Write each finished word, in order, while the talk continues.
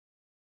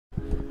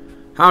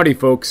Howdy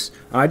folks,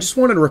 I just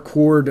wanted to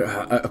record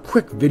a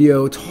quick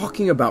video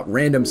talking about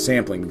random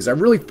sampling because I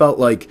really felt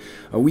like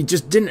we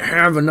just didn't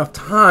have enough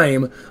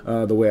time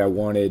the way I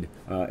wanted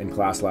in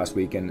class last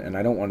week, and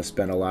I don't want to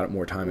spend a lot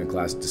more time in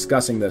class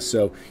discussing this.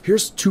 So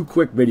here's two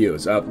quick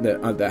videos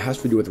that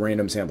has to do with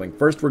random sampling.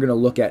 First, we're going to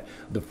look at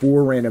the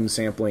 4 random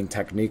sampling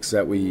techniques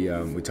that we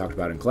talked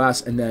about in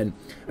class, and then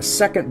a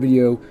second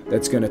video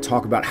that's going to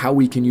talk about how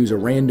we can use a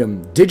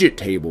random digit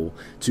table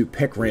to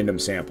pick random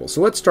samples.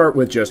 So let's start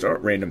with just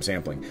random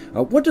sampling.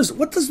 What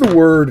does the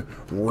word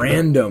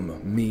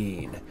random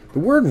mean? The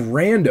word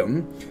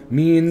random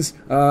means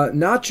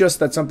not just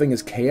that something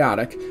is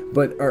chaotic,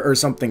 but or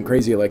something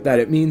crazy like that.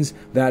 It means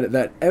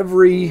that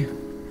every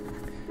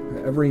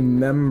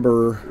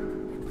member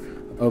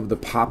of the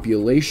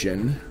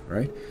population,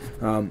 right?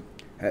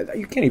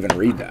 You can't even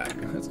read that.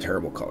 That's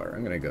terrible color.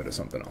 I'm going to go to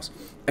something else.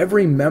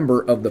 Every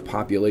member of the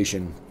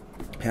population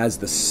has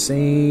the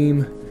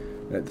same.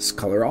 This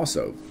color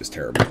also is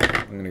terrible.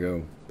 I'm going to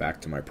go back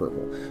to my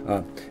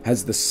purple.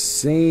 Has the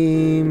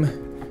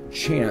same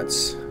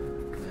chance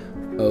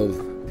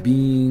of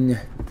being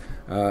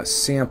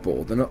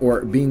sampled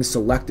or being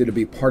selected to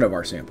be part of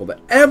our sample.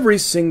 That every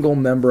single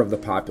member of the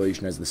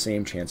population has the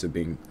same chance of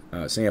being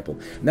sampled.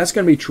 And that's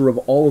going to be true of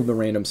all of the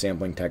random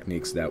sampling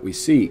techniques that we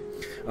see.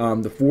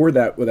 The 4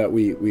 that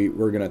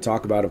we're going to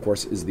talk about, of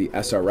course, is the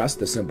SRS,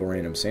 the simple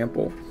random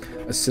sample,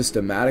 a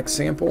systematic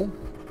sample,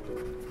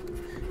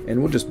 and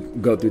we'll just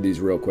go through these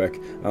real quick,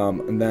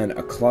 and then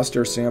a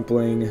cluster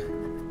sampling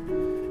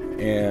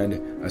and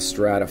a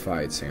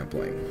stratified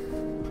sampling.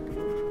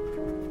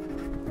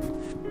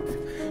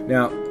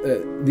 Now,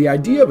 the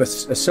idea of a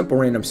simple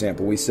random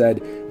sample, we said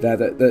that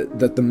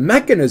the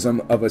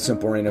mechanism of a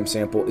simple random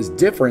sample is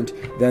different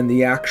than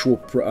the actual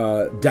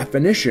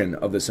definition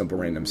of the simple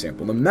random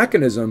sample. The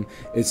mechanism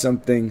is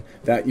something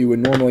that you would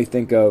normally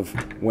think of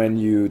when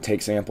you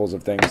take samples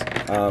of things.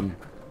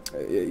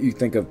 You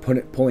think of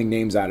pulling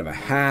names out of a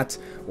hat,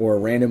 or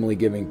randomly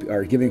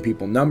giving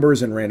people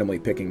numbers and randomly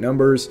picking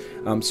numbers.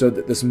 So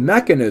that this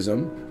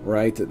mechanism,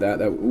 right?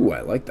 Ooh,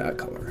 I like that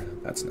color.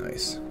 That's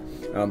nice.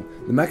 The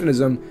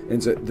mechanism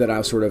that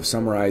I'll sort of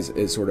summarize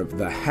is sort of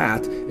the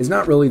hat is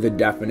not really the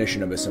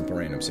definition of a simple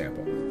random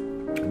sample.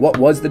 What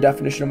was the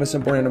definition of a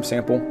simple random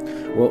sample?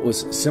 Well, it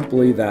was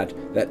simply that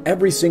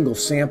every single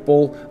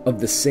sample of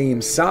the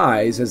same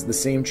size has the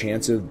same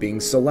chance of being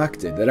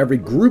selected, that every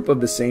group of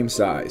the same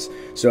size.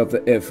 So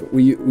if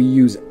we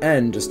use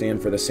N to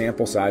stand for the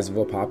sample size of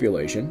a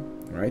population,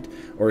 right?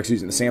 Or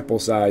excuse me, the sample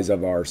size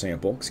of our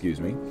sample, excuse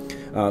me,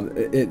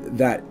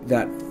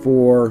 that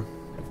for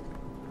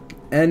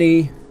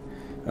any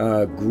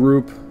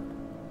group,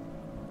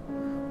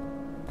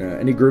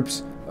 any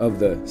groups of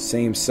the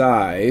same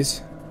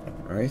size,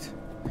 right?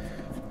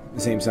 The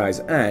same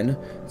size N,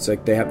 it's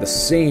like they have the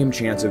same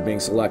chance of being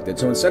selected.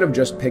 So instead of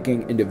just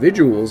picking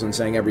individuals and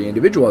saying every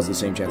individual has the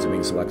same chance of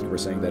being selected, we're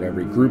saying that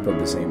every group of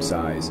the same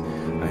size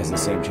has the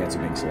same chance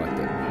of being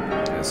selected.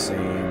 The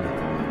same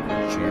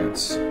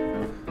chance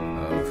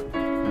of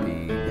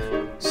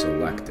being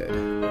selected,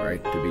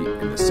 right? To be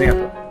in the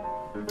sample.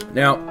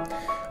 Now,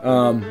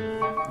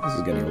 this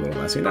is getting a little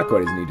messy, not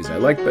quite as neat as I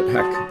like, but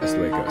heck, that's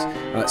the way it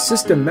goes.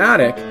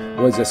 Systematic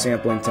was a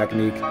sampling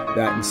technique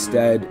that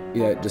instead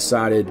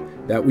decided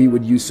that we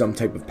would use some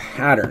type of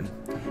pattern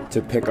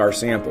to pick our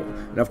sample.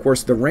 And of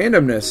course, the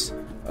randomness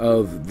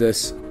of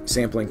this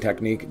sampling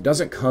technique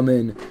doesn't come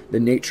in the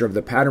nature of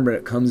the pattern, but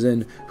it comes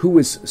in who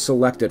is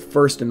selected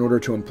first in order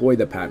to employ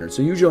the pattern.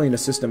 So usually in a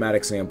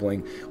systematic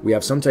sampling, we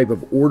have some type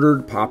of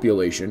ordered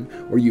population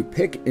where you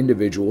pick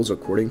individuals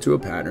according to a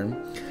pattern,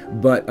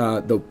 but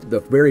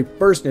the very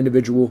first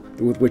individual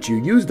with which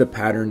you use the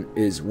pattern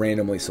is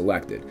randomly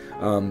selected,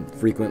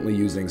 frequently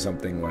using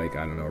something like,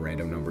 I don't know, a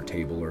random number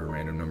table or a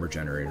random number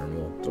generator,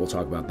 and we'll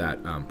talk about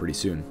that pretty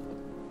soon.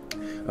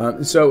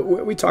 So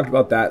we talked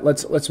about that.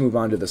 Let's move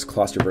on to this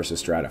cluster versus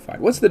stratified.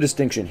 What's the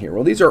distinction here?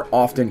 Well, these are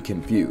often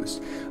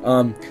confused.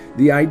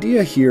 The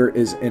idea here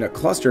is in a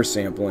cluster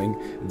sampling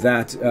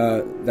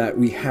that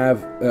we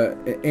have,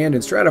 and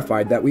in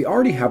stratified, that we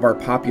already have our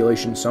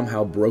population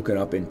somehow broken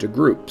up into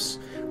groups,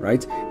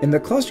 right? In the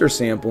cluster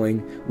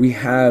sampling, we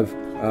have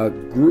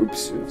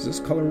groups. Does this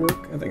color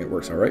work? I think it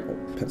works all right. Oh,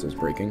 pencil's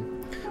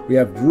breaking. We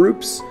have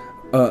groups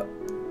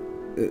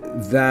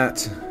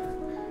that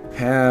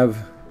have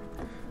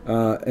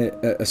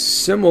a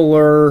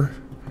similar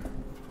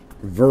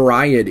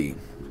variety.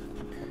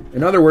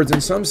 In other words,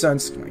 in some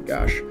sense, oh my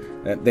gosh,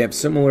 they have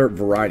similar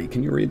variety.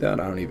 Can you read that?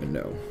 I don't even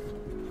know.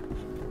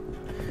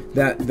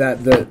 That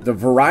the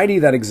variety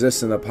that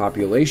exists in the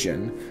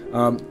population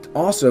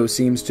also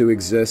seems to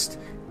exist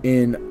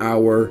in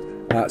our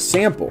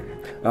sample.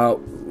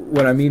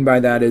 What I mean by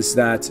that is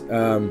that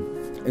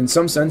in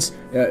some sense,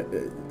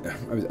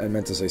 I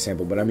meant to say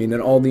sample, but I mean in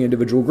all the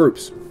individual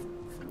groups.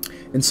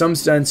 In some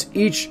sense,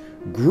 each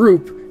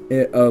group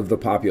of the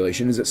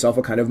population is itself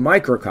a kind of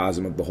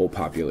microcosm of the whole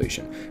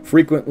population.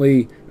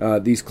 Frequently,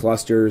 these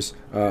clusters,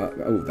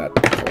 oh, that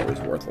color is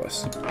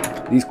worthless.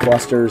 These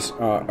clusters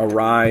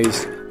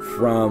arise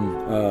from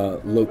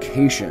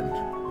location,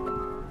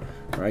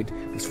 right?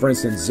 For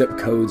instance, zip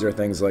codes or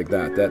things like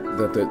that. That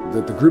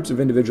the groups of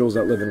individuals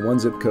that live in one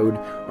zip code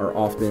are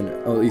often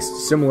at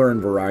least similar in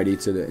variety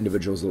to the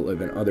individuals that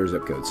live in other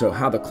zip codes. So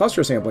how the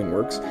cluster sampling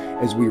works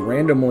is we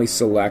randomly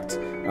select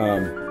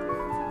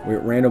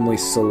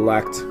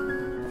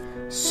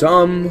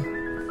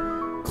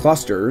some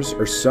clusters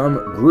or some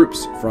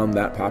groups from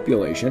that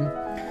population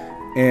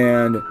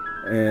and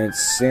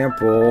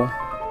sample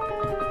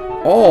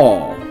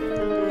all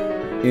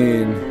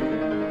in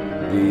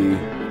the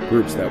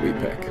groups that we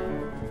pick.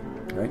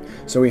 Right?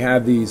 So we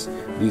have these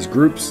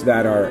groups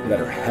that are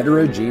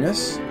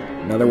heterogeneous.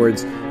 In other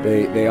words,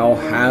 they all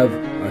have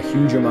a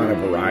huge amount of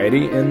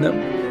variety in them,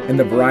 and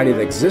the variety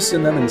that exists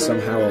in them is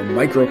somehow a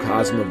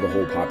microcosm of the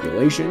whole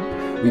population.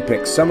 We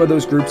pick some of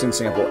those groups and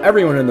sample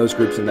everyone in those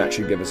groups, and that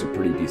should give us a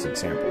pretty decent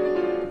sample.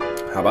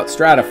 How about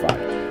stratified?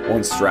 Well,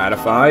 in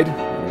stratified,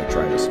 I'm going to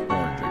try this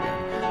orange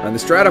again. On the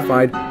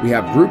stratified, we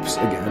have groups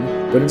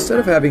again, but instead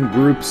of having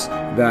groups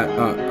that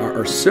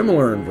are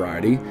similar in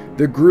variety,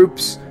 the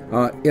groups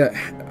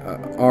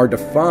are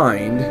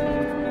defined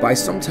by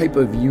some type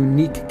of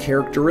unique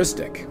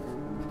characteristic.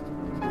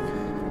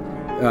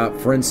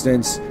 For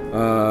instance,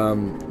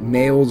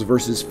 males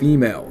versus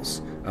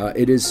females.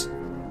 It is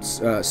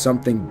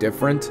something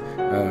different,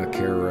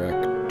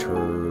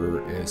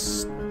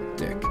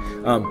 characteristic.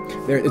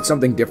 It's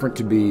something different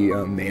to be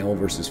male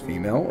versus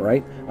female,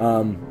 right?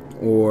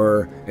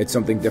 Or it's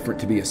something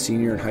different to be a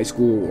senior in high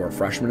school or a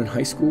freshman in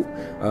high school.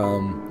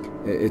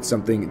 It's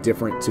something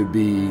different to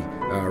be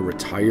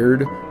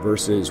retired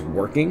versus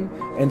working.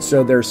 And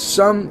so there's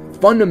some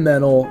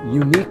fundamental,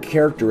 unique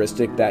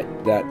characteristic that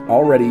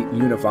already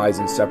unifies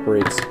and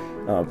separates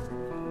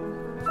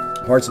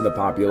parts of the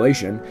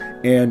population.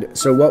 And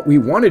so what we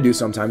want to do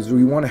sometimes is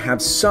we want to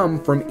have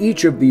some from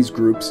each of these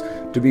groups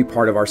to be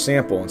part of our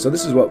sample. And so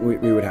this is what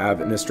we would have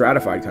in a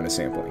stratified kind of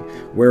sampling,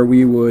 where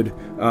we would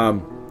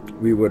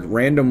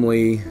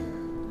randomly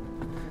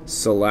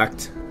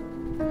select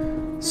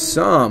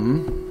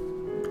some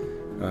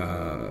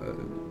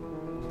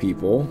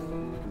people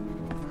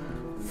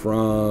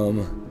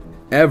from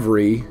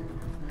every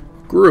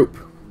group.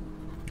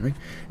 Right?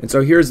 And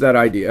so here's that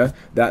idea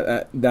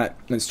that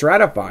in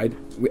stratified,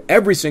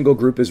 every single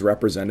group is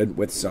represented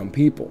with some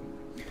people.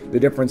 The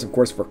difference, of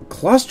course, for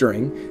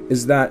clustering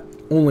is that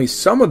only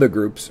some of the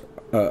groups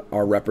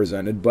are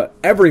represented, but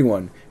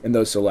everyone in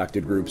those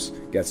selected groups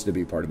gets to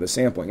be part of the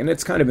sampling. And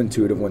it's kind of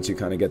intuitive once you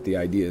kind of get the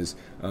ideas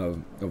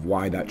of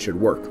why that should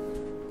work.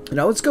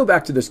 Now let's go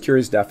back to this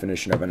curious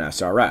definition of an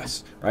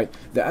SRS, right?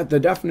 The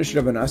definition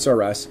of an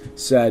SRS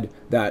said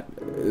that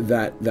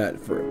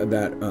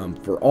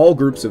for all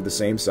groups of the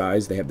same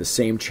size, they have the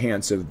same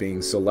chance of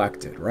being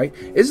selected, right?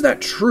 Is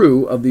that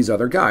true of these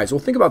other guys? Well,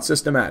 think about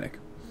systematic.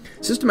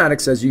 Systematic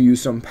says you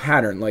use some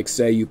pattern, like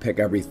say you pick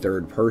every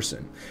third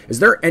person. Is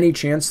there any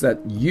chance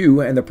that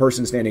you and the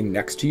person standing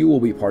next to you will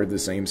be part of the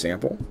same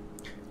sample?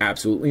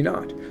 Absolutely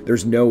not.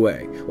 There's no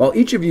way. While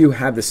each of you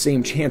have the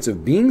same chance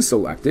of being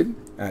selected,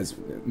 as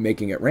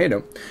making it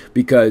random,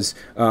 because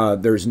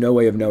there's no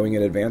way of knowing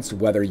in advance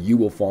whether you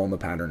will fall in the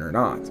pattern or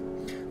not.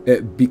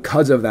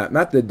 Because of that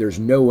method, there's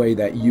no way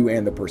that you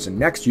and the person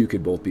next to you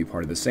could both be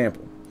part of the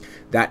sample.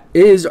 That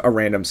is a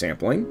random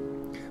sampling,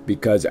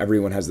 because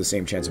everyone has the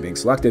same chance of being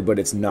selected, but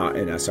it's not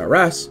an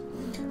SRS,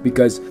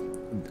 because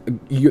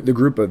the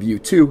group of you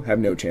two have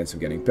no chance of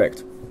getting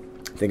picked.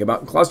 Think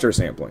about cluster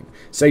sampling.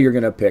 Say you're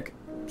going to pick,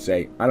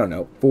 say, I don't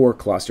know, 4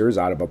 clusters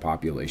out of a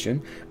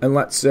population, and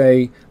let's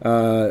say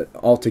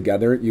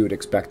altogether you would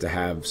expect to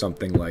have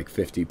something like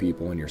 50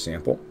 people in your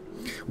sample.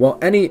 Well,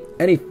 any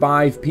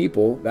 5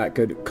 people that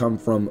could come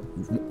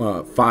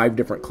from 5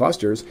 different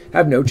clusters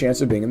have no chance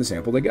of being in the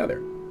sample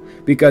together.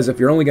 Because if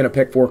you're only going to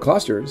pick 4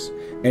 clusters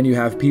and you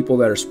have people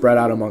that are spread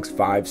out amongst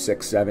 5,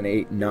 6, 7,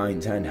 8,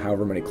 9, 10,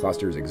 however many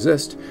clusters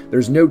exist,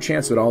 there's no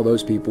chance that all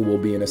those people will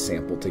be in a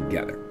sample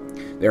together.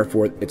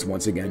 Therefore, it's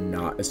once again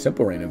not a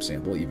simple random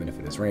sample, even if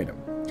it is random.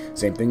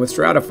 Same thing with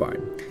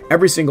stratified.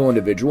 Every single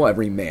individual,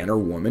 every man or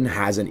woman,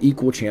 has an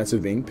equal chance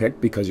of being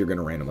picked, because you're going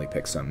to randomly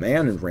pick some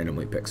man and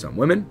randomly pick some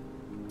women.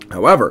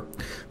 However,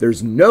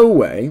 there's no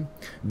way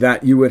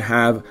that you would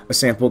have a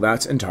sample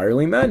that's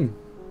entirely men,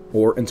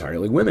 or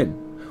entirely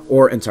women,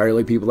 or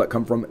entirely people that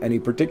come from any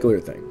particular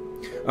thing.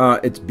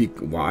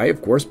 Why?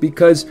 Of course,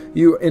 because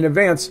you in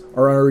advance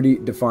are already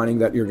defining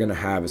that you're going to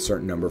have a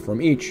certain number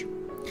from each.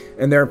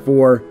 And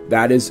therefore,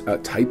 that is a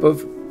type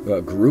of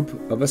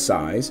group of a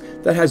size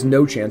that has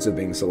no chance of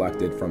being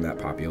selected from that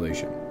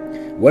population.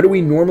 What do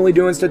we normally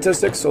do in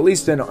statistics? So at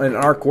least in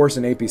our course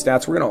in AP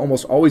Stats, we're going to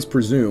almost always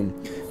presume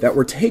that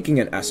we're taking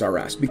an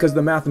SRS, because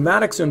the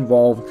mathematics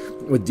involved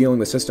with dealing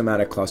with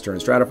systematic, cluster, and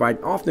stratified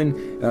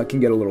often can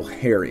get a little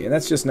hairy, and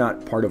that's just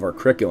not part of our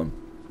curriculum.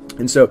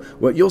 And so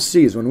what you'll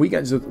see is when we get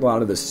into a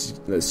lot of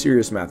the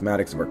serious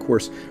mathematics of our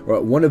course,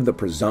 one of the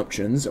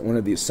presumptions, one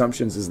of the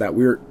assumptions is that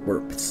we're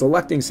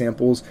selecting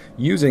samples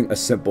using a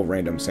simple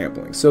random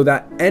sampling, so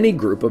that any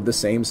group of the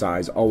same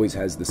size always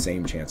has the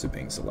same chance of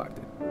being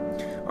selected.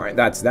 All right,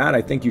 that's that.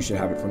 I think you should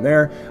have it from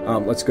there.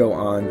 Let's go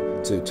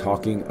on to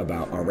talking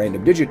about our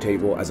random digit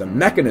table as a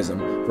mechanism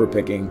for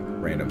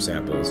picking random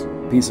samples.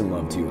 Peace and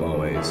love to you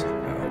always.